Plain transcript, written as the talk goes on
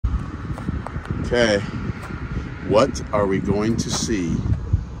Okay, what are we going to see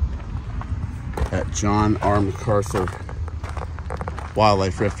at John R. MacArthur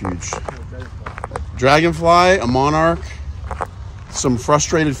Wildlife Refuge? Dragonfly, a monarch, some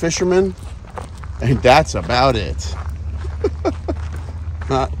frustrated fishermen, and that's about it.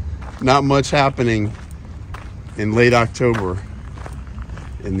 Not much happening in late October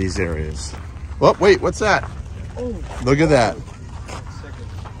in these areas. Well, wait, what's that? Oh, look at that.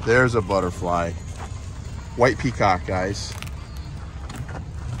 There's a butterfly. White peacock, guys.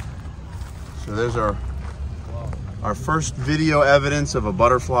 So there's our first video evidence of a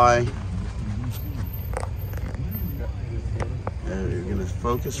butterfly. You're gonna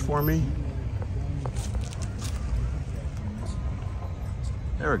focus for me.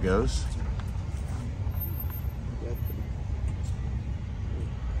 There it goes.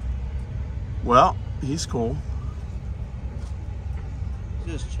 Well, he's cool.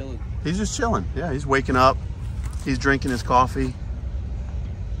 He's just chilling. He's just chilling. Yeah, he's waking up. He's drinking his coffee.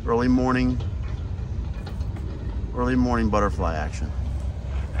 Early morning butterfly action.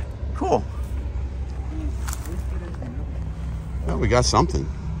 Cool. Well, we got something.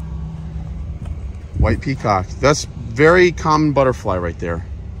 White peacock. That's very common butterfly right there.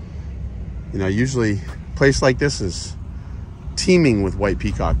 You know, usually a place like this is teeming with white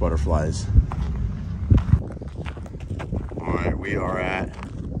peacock butterflies. All right, we are at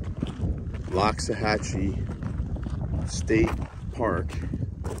Loxahatchee State Park,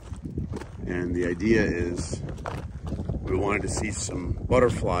 and the idea is we wanted to see some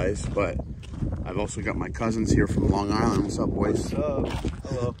butterflies, but I've also got my cousins here from Long Island. What's up, boys?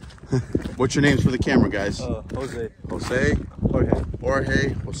 Hello. What's your names for the camera, guys? Jose. Jose. Jorge.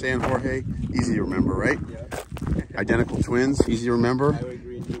 Jose and Jorge. Easy to remember, right? Yeah. Identical twins. Easy to remember. I wear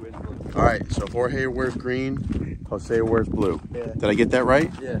green, you wear blue. All right. So Jorge wears green. Jose wears blue. Yeah. Did I get that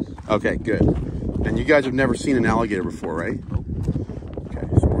right? Yes. Okay, good. And you guys have never seen an alligator before, right? Nope. Okay,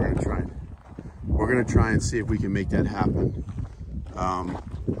 so we're gonna try and see if we can make that happen.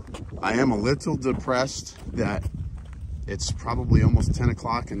 I am a little depressed that it's probably almost 10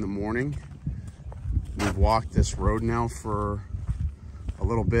 o'clock in the morning. We've walked this road now for a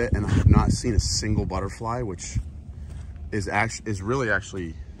little bit and I have not seen a single butterfly, which is really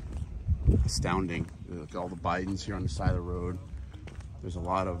actually astounding. Look at all the Bidens here on the side of the road. There's a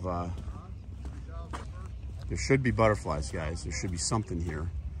lot of there should be butterflies, guys. There should be something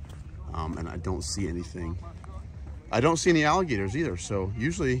here, and I don't see anything. I don't see any alligators either, so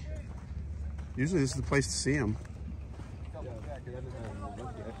usually this is the place to see them.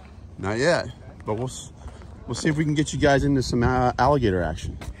 Not yet, but we'll see if we can get you guys into some alligator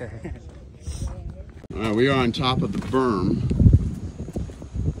action. All right, we are on top of the berm,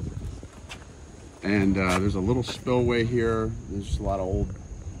 and there's a little spillway here. There's just a lot of old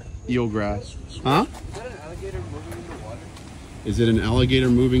eelgrass. Huh? Is it an alligator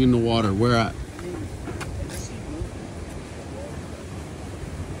moving in the water? Where at?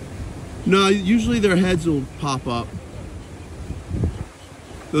 No, usually their heads will pop up.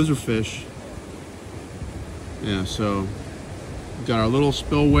 Those are fish. Yeah, so we've got our little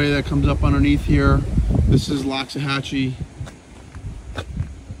spillway that comes up underneath here. This is Loxahatchee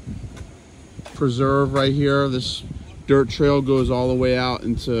Preserve right here. This dirt trail goes all the way out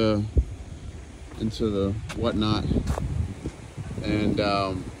into the whatnot.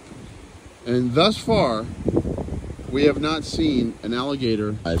 And thus far, we have not seen an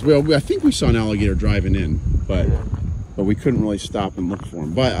alligator. Well, I think we saw an alligator driving in, but we couldn't really stop and look for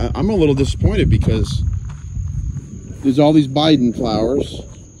him. But I'm a little disappointed because there's all these Biden flowers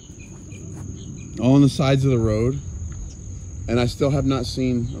all on the sides of the road, and I still have not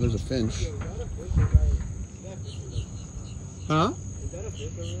seen. Oh, there's a finch. Huh?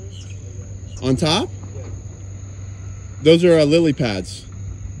 On top? Those are lily pads.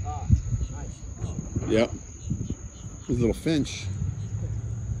 Yep. There's a little finch.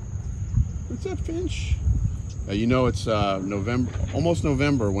 What's that finch? You know it's November, almost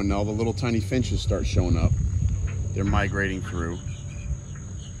November, when all the little tiny finches start showing up. They're migrating through.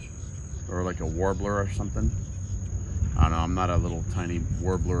 Or like a warbler or something. I don't know, I'm not a little tiny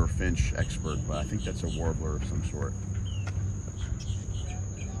warbler or finch expert, but I think that's a warbler of some sort.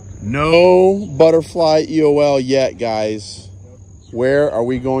 No butterfly EOL yet, guys. Where are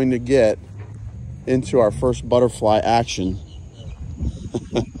we going to get into our first butterfly action?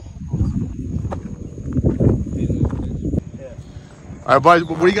 All right, boys,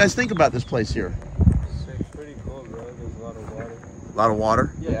 what do you guys think about this place here? It's pretty cool, bro. There's a lot of water. A lot of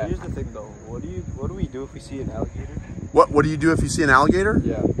water? Yeah, here's the thing, though. What do we do if we see an alligator? What do you do if you see an alligator?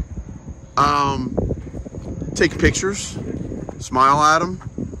 Yeah. Take pictures, smile at him,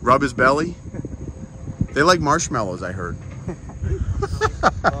 rub his belly, They like marshmallows, I heard.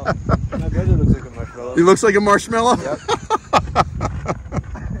 My brother looks like a marshmallow. He looks like a marshmallow? Yep.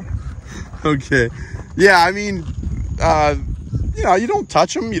 Okay. Yeah, I mean, you know, you don't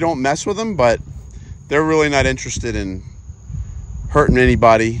touch them, you don't mess with them, but they're really not interested in hurting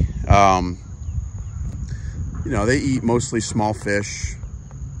anybody. You know, they eat mostly small fish,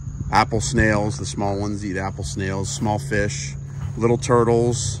 apple snails. The small ones eat apple snails, small fish, little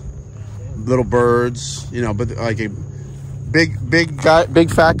turtles, little birds. You know, but like a big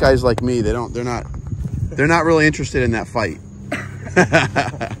fat guys like me, they're not really interested in that fight.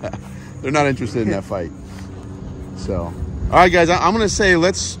 They're not interested in that fight. So, all right, guys, I'm gonna say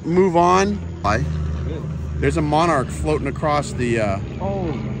let's move on. Hi. There's a monarch floating across the. Oh, I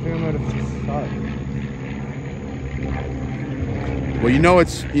think I might have saw it. Well, you know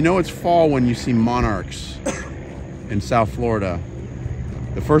it's fall when you see monarchs in South Florida.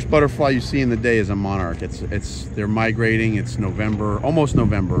 The first butterfly you see in the day is a monarch. They're migrating. It's November, almost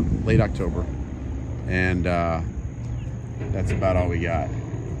November, late October, and that's about all we got.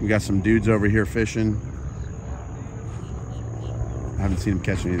 We got some dudes over here fishing. I haven't seen them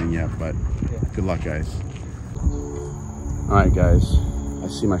catch anything yet, but good luck, guys. All right, guys, I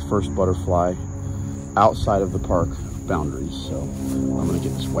see my first butterfly outside of the park boundaries, so I'm gonna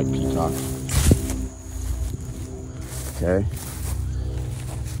get this white peacock. Okay,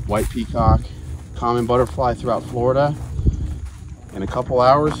 white peacock, common butterfly throughout Florida. In a couple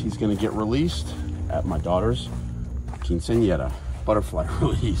hours, he's gonna get released at my daughter's quinceañera butterfly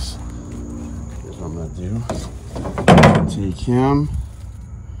release. Here's what I'm gonna do. Take him.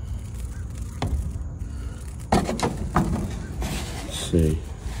 Let's see.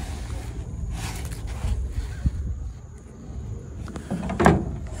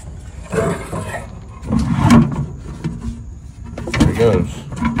 There he goes.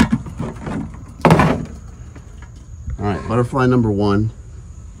 All right, butterfly number one.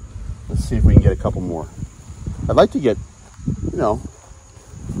 Let's see if we can get a couple more. I'd like to get, you know,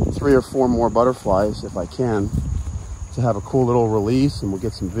 3 or 4 more butterflies if I can, to have a cool little release, and we'll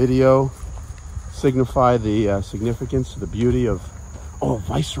get some video, signify the significance, the beauty of, oh,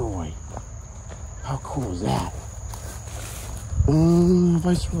 Viceroy. How cool is that?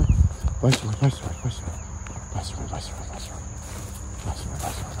 Viceroy. Viceroy, Viceroy, Viceroy. Viceroy, Viceroy, Viceroy. Viceroy,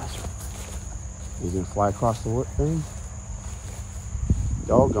 Viceroy, Viceroy. He's gonna fly across the wood thing.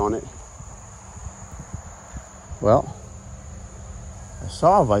 Doggone it. Well, I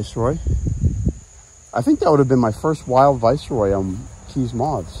saw a Viceroy. I think that would have been my first wild Viceroy on Keys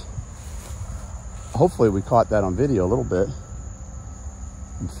Moths. Hopefully we caught that on video a little bit.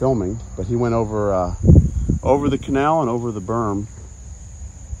 I'm filming, but he went over over the canal and over the berm.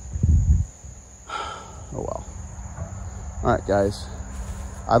 Oh well. All right, guys.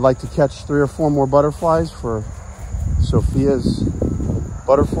 I'd like to catch 3 or 4 more butterflies for Sofia's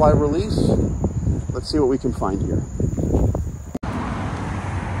butterfly release. Let's see what we can find here.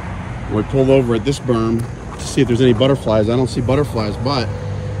 We pulled over at this berm to see if there's any butterflies. I don't see butterflies, but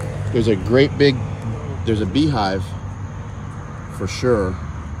there's a great big, there's a beehive for sure.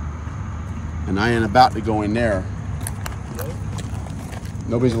 And I am about to go in there.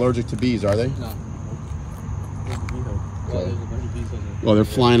 Nobody's allergic to bees, are they? No. Okay. Well, they're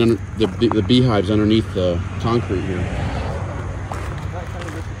flying under the beehives underneath the concrete here.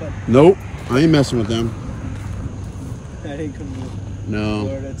 Nope, I ain't messing with them. I ain't coming to No.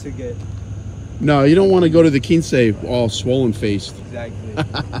 Florida to get. No, you don't want to go to the Quince all swollen faced. Exactly.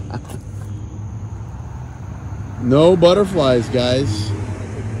 No butterflies, guys.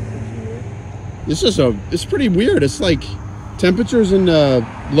 It's pretty weird. It's like temperatures in the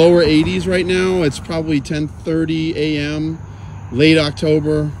lower 80s right now. It's probably 10:30 a.m. late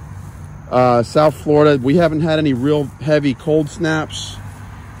October. South Florida, we haven't had any real heavy cold snaps,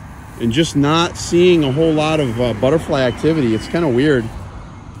 and just not seeing a whole lot of butterfly activity. It's kind of weird.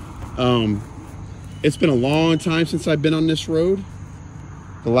 It's been a long time since I've been on this road.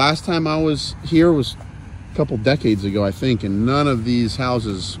 The last time I was here was a couple decades ago, I think, and none of these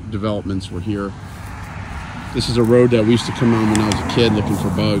houses developments were here. This is a road that we used to come on when I was a kid looking for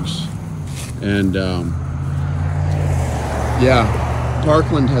bugs. And yeah,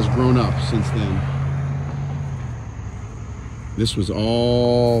 Parkland has grown up since then. This was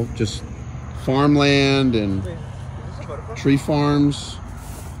all just farmland and tree farms.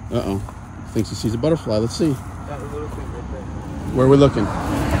 Uh-oh. Thinks he sees a butterfly. Let's see. That little thing right there. Where are we looking?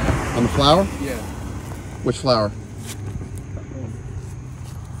 On the flower? Yeah. Which flower?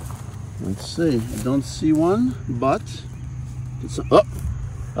 Let's see. I don't see one, but it's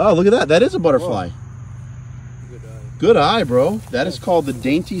oh, look at that. That is a butterfly. Whoa. Good eye. Good eye, bro. That is called the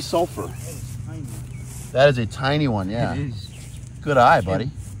dainty sulphur. That is a tiny one, yeah. It is. Good eye, buddy.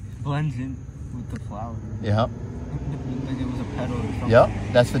 It blends in with the flower. Yeah. Like it was a petal or something. Yep,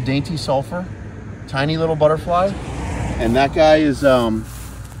 that's the dainty sulphur. Tiny little butterfly. And that guy is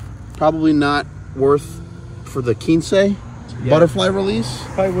probably not worth for the Quince butterfly release.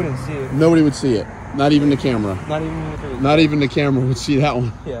 Probably wouldn't see it. Nobody would see it. Not even the camera. Not even the camera would see that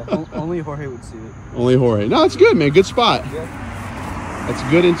one. Yeah, only Jorge would see it. Only Jorge. No, it's good, man. Good spot. Yeah. That's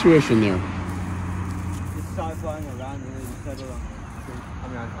good intuition there. Just saw it flying around and then you settled on a tree. I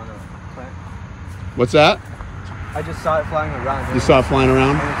mean, on a plant. What's that? I just saw it flying around. You saw it flying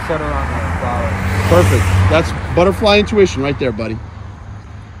around? And it settled on a flower. Perfect. That's butterfly intuition right there, buddy.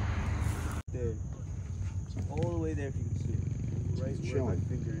 There. It's all the way there if you can see it. Right where my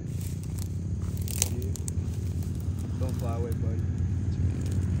finger is. See it? Don't fly away, buddy.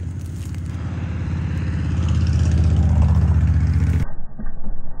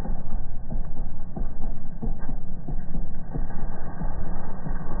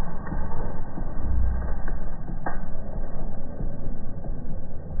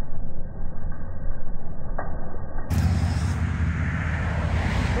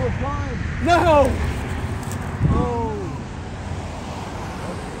 No! Oh!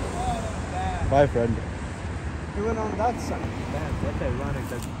 Bye, friend. He went on that side. Man, that's ironic.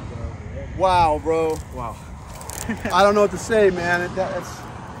 That's Wow, bro. wow. I don't know what to say, man.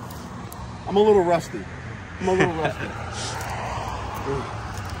 I'm a little rusty. Oh,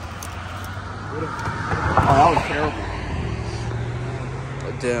 that was terrible.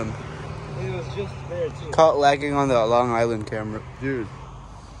 Damn. It was just there, too. Caught lagging on the Long Island camera. Dude.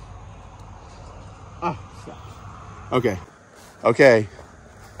 Okay.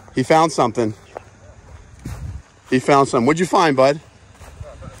 He found something. What'd you find, bud?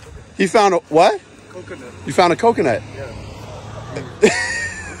 He found a what? Coconut. You found a coconut? Yeah.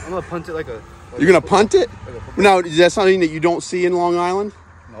 I'm gonna punt it like a... You're gonna punt it? Now, is that something that you don't see in Long Island?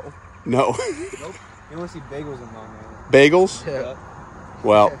 No. No. Nope. You only see bagels in Long Island. Bagels? Yeah.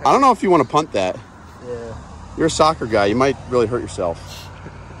 Well, I don't know if you want to punt that. Yeah. You're a soccer guy. You might really hurt yourself.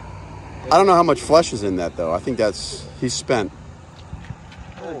 I don't know how much flesh is in that, though. I think he's spent.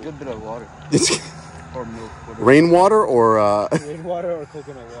 A good bit of water. Or milk. Whatever. Rainwater or... Rainwater or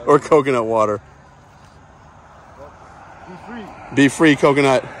coconut water. Or coconut water. Be free. Be free,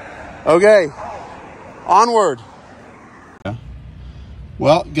 coconut. Okay. Onward.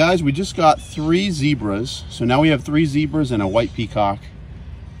 Well, guys, we just got 3 zebras. So now we have 3 zebras and a white peacock.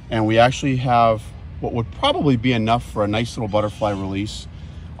 And we actually have what would probably be enough for a nice little butterfly release.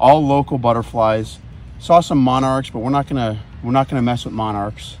 All local butterflies. Saw some monarchs, but we're not gonna mess with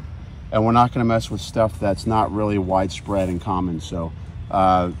monarchs, and we're not gonna mess with stuff that's not really widespread and common. So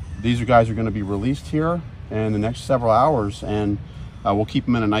these guys are gonna be released here in the next several hours, and we'll keep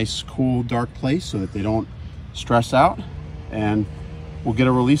them in a nice, cool, dark place so that they don't stress out, and we'll get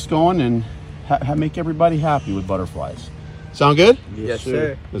a release going and make everybody happy with butterflies. Sound good? Yes,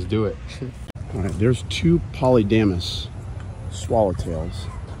 sir. Let's do it. All right, there's 2 polydamas swallowtails.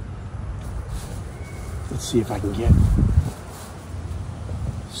 Let's see if I can get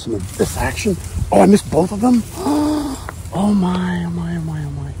some of this action. Oh, I missed both of them? Oh my, oh my, oh my, oh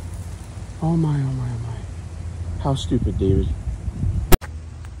my. Oh my, oh my, oh my. How stupid, David.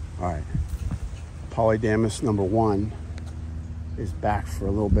 All right. Polydamas number 1 is back for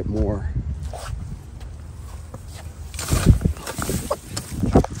a little bit more.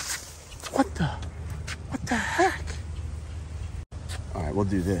 What the heck? All right, we'll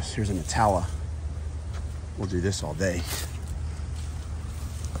do this. Here's an atala. We'll do this all day.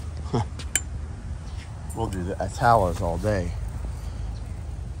 We'll do the atalas all day.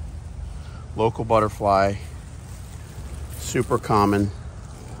 Local butterfly. Super common.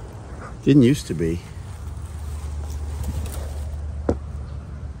 Didn't used to be.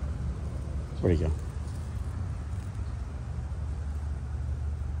 Where'd he go?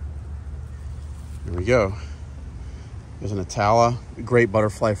 Here we go. There's an atala. Great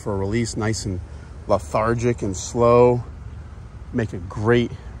butterfly for a release. Nice and lethargic and slow. Make a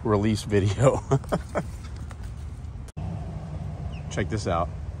great release video. Check this out.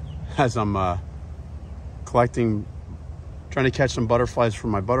 As I'm trying to catch some butterflies for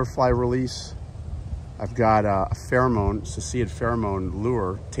my butterfly release, I've got a pheromone, Sofia pheromone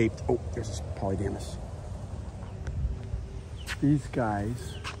lure taped. Oh, there's this polydamas. These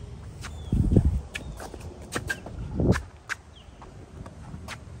guys.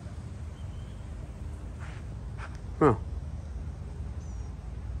 Huh.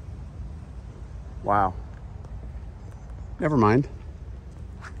 Wow. Never mind.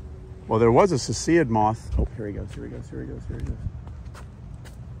 Well, there was a Sofia moth. Oh, here he goes, here he goes, here he goes, here he goes.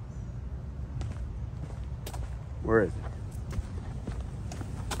 Where is he?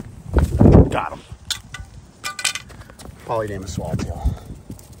 Got him. Polydamas swallowtail.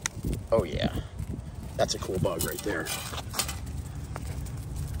 Oh yeah, that's a cool bug right there.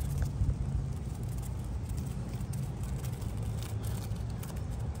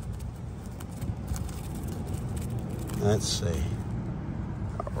 Let's see.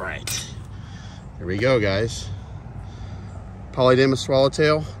 All right, here we go, guys. Polydamas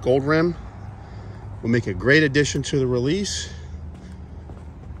swallowtail, gold rim. Will make a great addition to the release.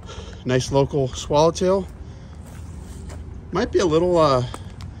 Nice local swallowtail. Might be a little,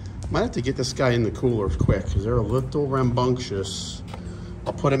 might have to get this guy in the cooler quick because they're a little rambunctious.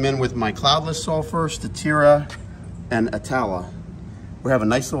 I'll put him in with my cloudless sulphur, statira, and atala. We have a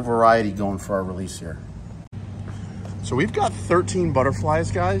nice little variety going for our release here. So we've got 13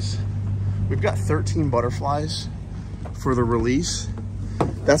 butterflies, guys. We've got 13 butterflies for the release.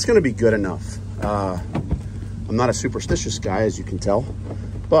 That's gonna be good enough. I'm not a superstitious guy, as you can tell,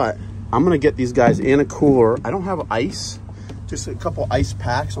 but I'm gonna get these guys in a cooler. I don't have ice, just a couple ice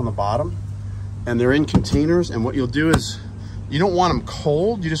packs on the bottom, and they're in containers. And what you'll do is, you don't want them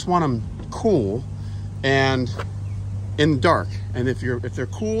cold, you just want them cool and in the dark. And if they're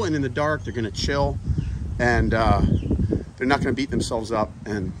cool and in the dark, they're gonna chill, and they're not gonna beat themselves up.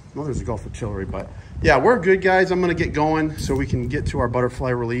 And well, there's a go for fritillary, but yeah, we're good, guys. I'm gonna get going so we can get to our butterfly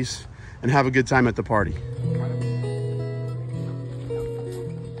release and have a good time at the party.